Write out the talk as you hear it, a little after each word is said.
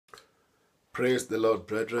Praise the Lord,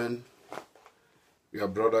 brethren. Your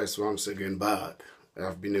brother is once again back. I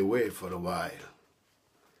have been away for a while.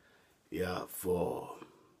 The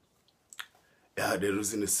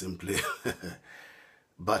reason is simply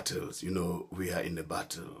battles. We are in a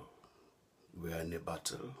battle.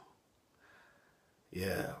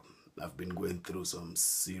 Yeah, I've been going through some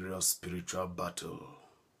serious spiritual battle.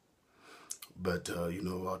 But you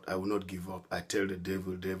know what? I will not give up. I tell the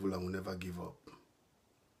devil, I will never give up.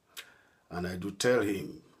 And I do tell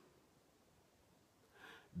him,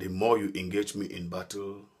 the more you engage me in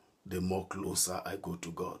battle, the more closer I go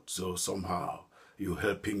to God. So somehow you're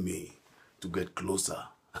helping me to get closer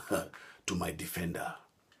to my defender.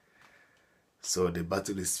 So the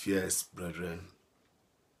battle is fierce, brethren.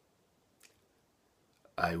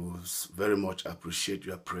 I will very much appreciate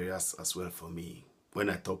your prayers as well for me. When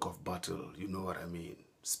I talk of battle, you know what I mean.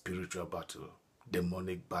 Spiritual battle,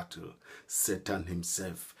 demonic battle. Satan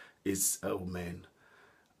himself is a man.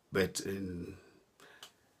 But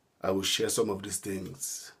I will share some of these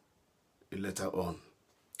things later on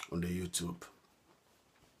the YouTube.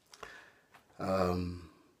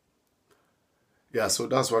 So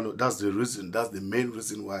that's the main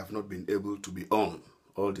reason why I've not been able to be on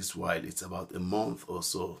all this while. It's about a month or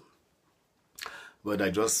so. But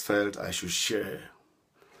I just felt I should share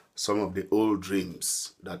some of the old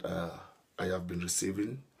dreams that I have been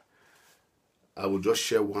receiving. I will just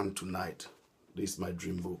share one tonight. This is my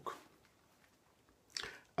dream book.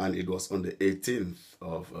 And it was on the 18th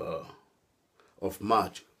of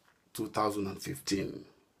March 2015.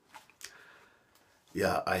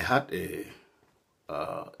 Yeah, I had a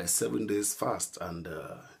 7 days fast, and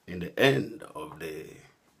in the end of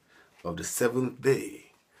the seventh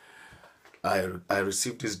day, I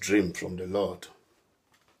received this dream from the Lord.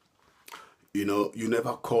 You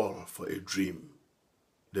never call for a dream.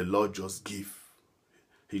 The Lord just gives.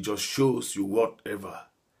 He just shows you whatever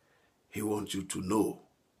He wants you to know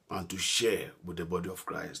and to share with the body of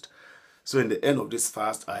Christ. So in the end of this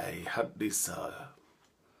fast, I had this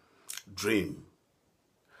dream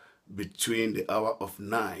between the hour of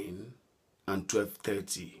 9 and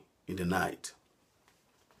 12:30 in the night.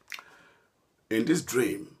 In this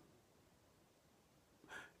dream,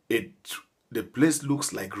 the place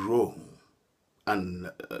looks like Rome. And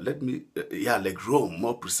like Rome,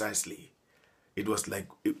 more precisely. It was like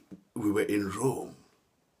we were in Rome.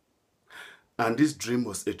 And this dream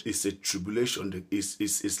it's a tribulation.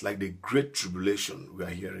 It's like the great tribulation we are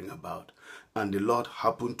hearing about. And the Lord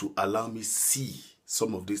happened to allow me see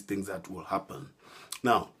some of these things that will happen.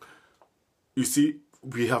 Now, you see,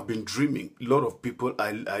 we have been dreaming. A lot of people,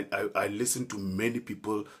 I listen to many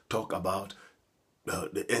people talk about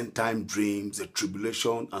the end time dreams, the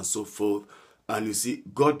tribulation, and so forth. And you see,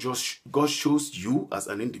 God shows you as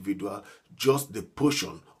an individual just the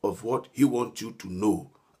portion of what He wants you to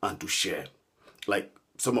know and to share. Like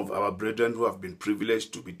some of our brethren who have been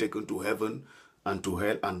privileged to be taken to heaven and to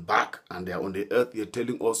hell and back, and they are on the earth, they're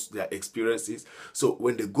telling us their experiences. So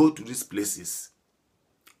when they go to these places,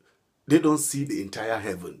 they don't see the entire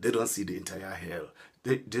heaven. They don't see the entire hell.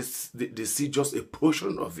 They see just a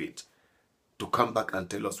portion of it to come back and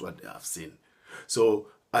tell us what they have seen. So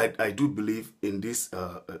I do believe in this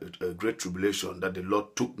great tribulation that the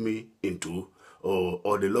Lord took me into,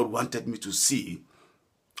 or the Lord wanted me to see.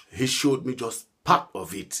 He showed me just part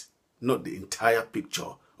of it, not the entire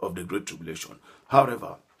picture of the great tribulation.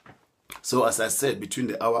 However, so as I said, between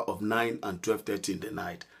the hour of 9 and 12:30 in the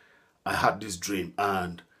night, I had this dream,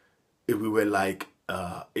 and it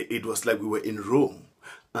was like we were in Rome,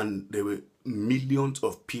 and there were millions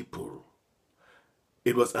of people.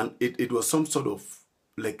 It was some sort of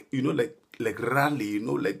like rally,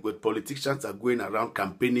 like where politicians are going around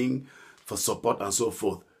campaigning for support and so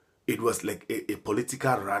forth. It was like a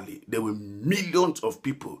political rally. There were millions of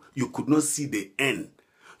people. You could not see the end.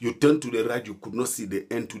 You turn to the right, you could not see the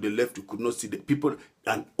end. To the left, you could not see the people.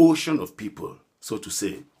 An ocean of people, so to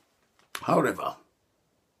say. However,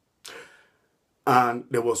 and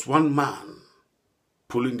there was one man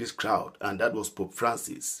pulling this crowd, and that was Pope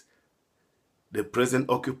Francis, the present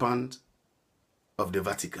occupant of the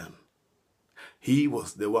Vatican. He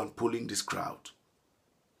was the one pulling this crowd.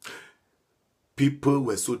 People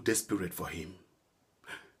were so desperate for him.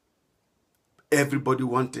 Everybody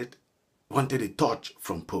wanted a touch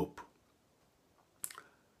from Pope.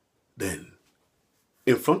 Then,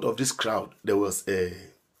 in front of this crowd, there was a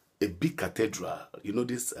big cathedral.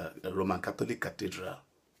 This Roman Catholic cathedral.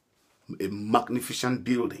 A magnificent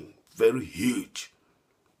building, very huge,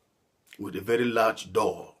 with a very large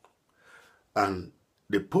door. And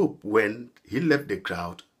the Pope, when he left the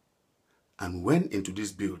crowd and went into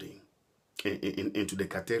this building, into the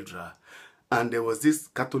cathedral, And there was this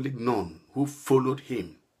Catholic nun who followed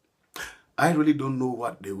him. I really don't know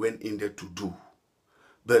what they went in there to do,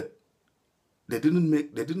 but they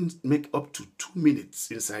didn't make up to 2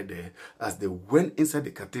 minutes inside there. As they went inside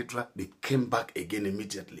the cathedral, they came back again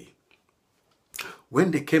immediately.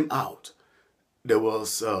 When they came out, there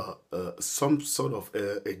was some sort of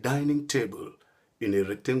a dining table in a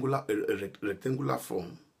rectangular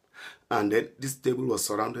form. And then this table was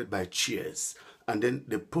surrounded by chairs. And then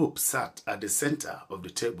the Pope sat at the center of the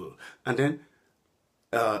table. And then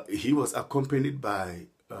he was accompanied by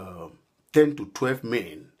 10 to 12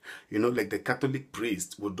 men, you know, like the Catholic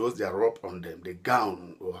priest with those their robe on them, the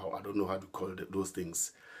gown, or how, I don't know how to call those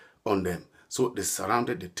things on them. So they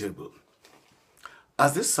surrounded the table.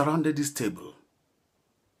 As they surrounded this table,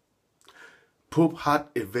 Pope had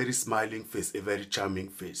a very smiling face, a very charming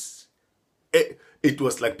face. It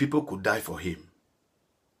was like people could die for him.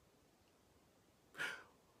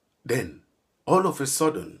 Then, all of a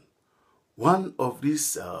sudden, one of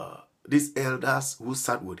these elders who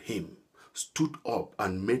sat with him stood up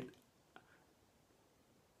and made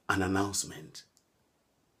an announcement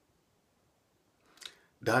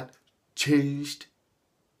that changed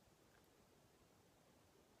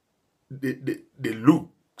the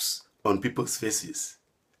looks on people's faces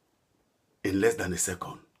in less than a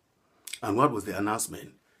second. And what was the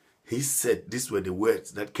announcement? He said, these were the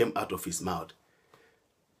words that came out of his mouth.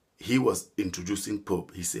 He was introducing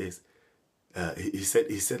Pope. He says, he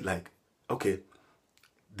said like, okay,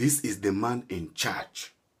 this is the man in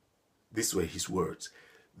charge. These were his words.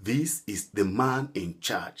 This is the man in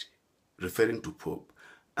charge, referring to Pope.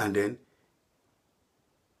 And then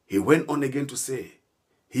he went on again to say,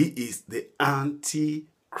 he is the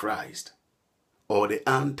antiChrist or the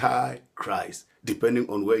antichrist, depending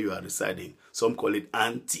on where you are residing. Some call it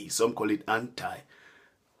anti, some call it anti.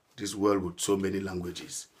 This world with so many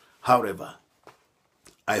languages. However,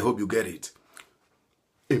 I hope you get it.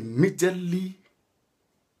 Immediately,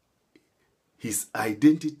 his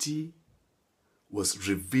identity was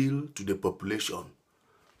revealed to the population.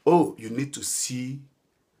 Oh, you need to see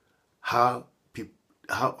how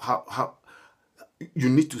you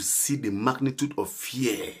need to see the magnitude of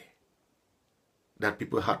fear that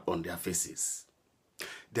people had on their faces.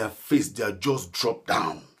 Their jaws dropped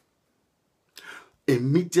down.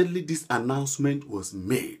 Immediately this announcement was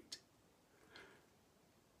made.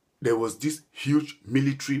 There was this huge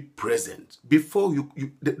military presence. Before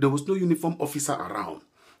there was no uniform officer around.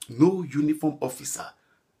 No uniform officer.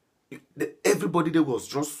 Everybody there was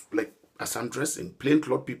just like as I'm dressing, plain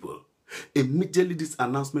clothes people. Immediately this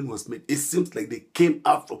announcement was made. It seems like they came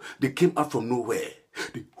out from nowhere.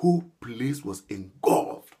 The whole place was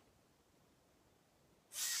engulfed,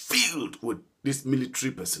 filled with this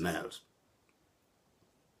military personnel.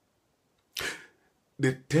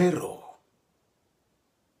 The terror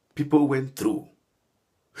people went through.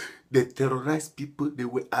 They terrorized people. They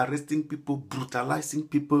were arresting people, brutalizing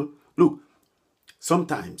people. Look,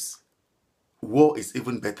 sometimes war is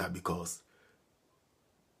even better because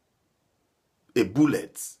a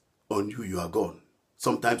bullet on you, you are gone.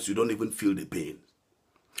 Sometimes you don't even feel the pain.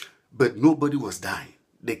 But nobody was dying.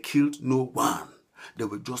 They killed no one. They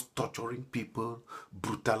were just torturing people,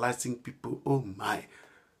 brutalizing people. Oh my.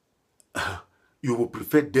 You would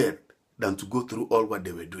prefer death than to go through all what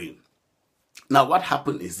they were doing. Now what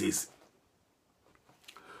happened is this.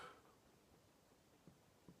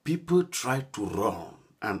 People tried to run,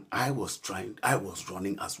 and I was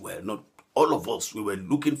running as well. Not all of us, we were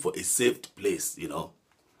looking for a safe place, you know.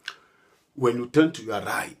 When you turn to your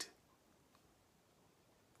right,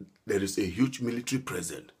 there is a huge military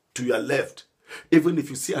presence. To your left, even if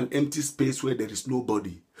you see an empty space where there is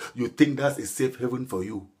nobody, you think that's a safe haven for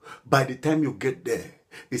you. By the time you get there,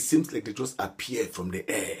 it seems like they just appear from the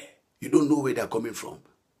air. You don't know where they're coming from.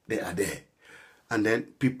 They are there. And then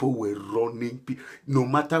people were running. No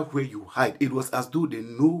matter where you hide, it was as though they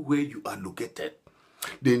know where you are located.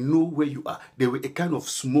 They know where you are. They were a kind of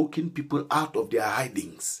smoking people out of their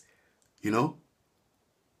hidings. You know?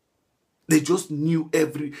 They just knew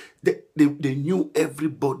they knew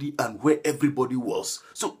everybody and where everybody was.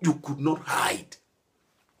 So you could not hide.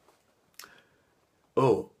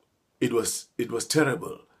 Oh, it was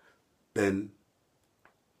terrible. Then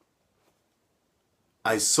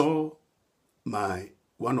I saw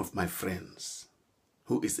one of my friends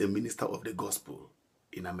who is a minister of the gospel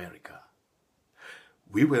in America.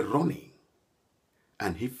 We were running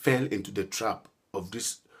and he fell into the trap of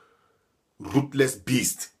this ruthless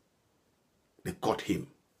beast. They caught him.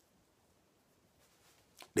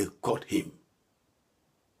 They caught him.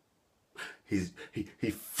 He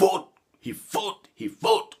fought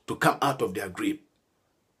to come out of their grip.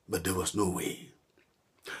 but there was no way.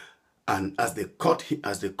 And as they caught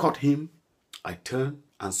him, I turned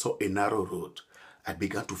and saw a narrow road. I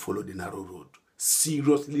began to follow the narrow road,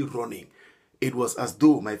 seriously running. It was as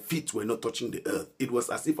though my feet were not touching the earth. It was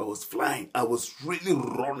as if I was flying. I was really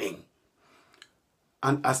running.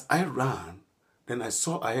 And as I ran, then I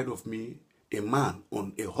saw ahead of me a man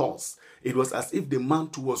on a horse. It was as if the man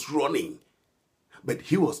too was running, but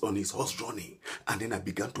he was on his horse running. And then I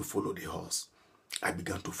began to follow the horse. I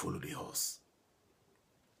began to follow the horse.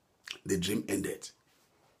 The dream ended.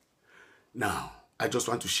 Now, I just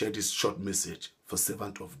want to share this short message for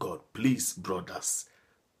servant of God. Please, brothers,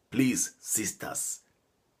 please, sisters,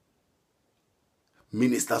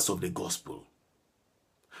 ministers of the gospel,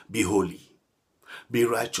 be holy, be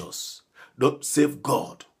righteous. Don't save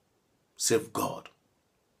God. Save God.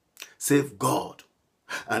 Save God.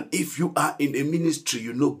 And if you are in a ministry,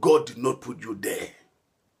 you know God did not put you there,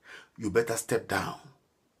 you better step down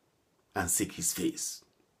and seek his face.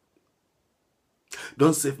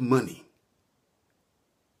 Don't save money.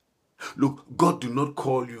 Look, God did not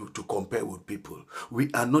call you to compare with people.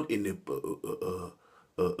 We are not in a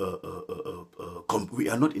we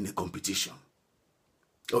are not in a competition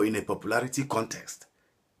or in a popularity contest.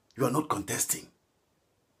 You are not contesting.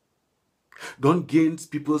 Don't gain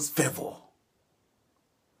people's favor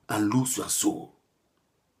and lose your soul.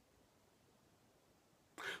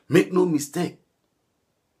 Make no mistake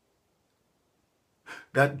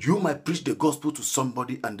that you might preach the gospel to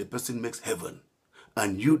somebody and the person makes heaven,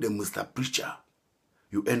 and you, the Mr. Preacher,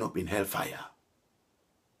 you end up in hellfire.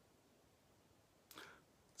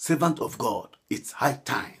 Servant of God, it's high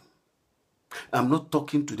time. I'm not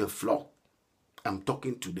talking to the flock. I'm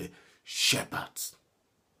talking to the shepherds.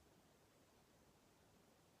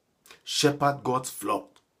 Shepherd God's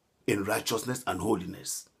flock in righteousness and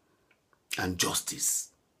holiness and justice.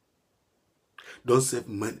 Don't save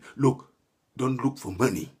money. Look, don't look for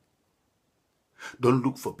money. Don't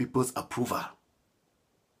look for people's approval.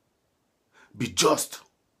 Be just.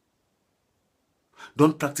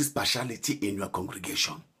 Don't practice partiality in your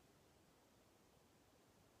congregation.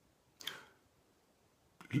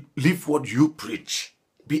 Live what you preach.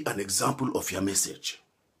 Be an example of your message.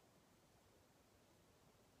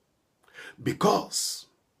 Because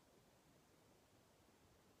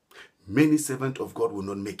many servants of God will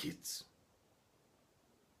not make it.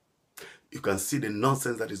 You can see the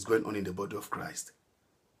nonsense that is going on in the body of Christ.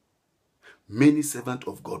 Many servants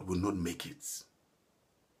of God will not make it.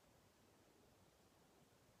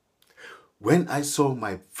 When I saw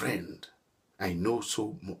my friend, I know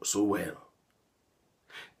so well,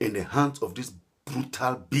 in the hands of this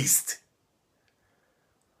brutal beast,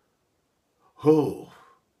 when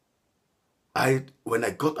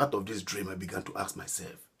I got out of this dream, I began to ask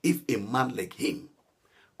myself, if a man like him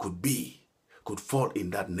could fall in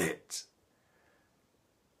that net,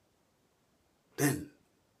 then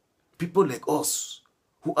people like us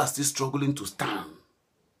who are still struggling to stand,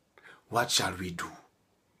 what shall we do?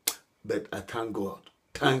 But I thank God.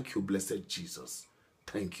 Thank you, blessed Jesus.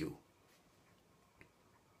 Thank you.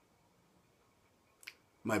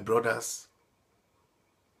 My brothers,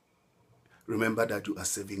 remember that you are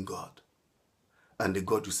serving God. And the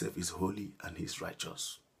God you serve is holy and he is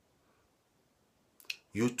righteous.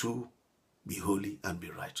 You too, be holy and be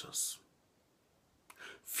righteous.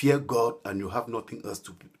 Fear God and you have nothing else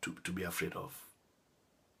to be afraid of.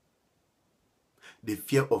 The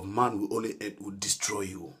fear of man will destroy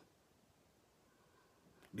you.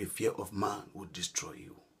 The fear of man will destroy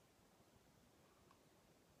you.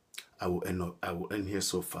 I will end here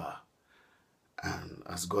so far. And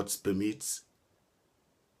as God permits,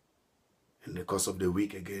 in the course of the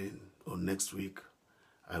week again, or next week,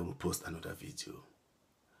 I will post another video.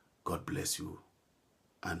 God bless you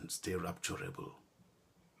and stay rapturable.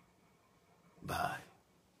 Bye.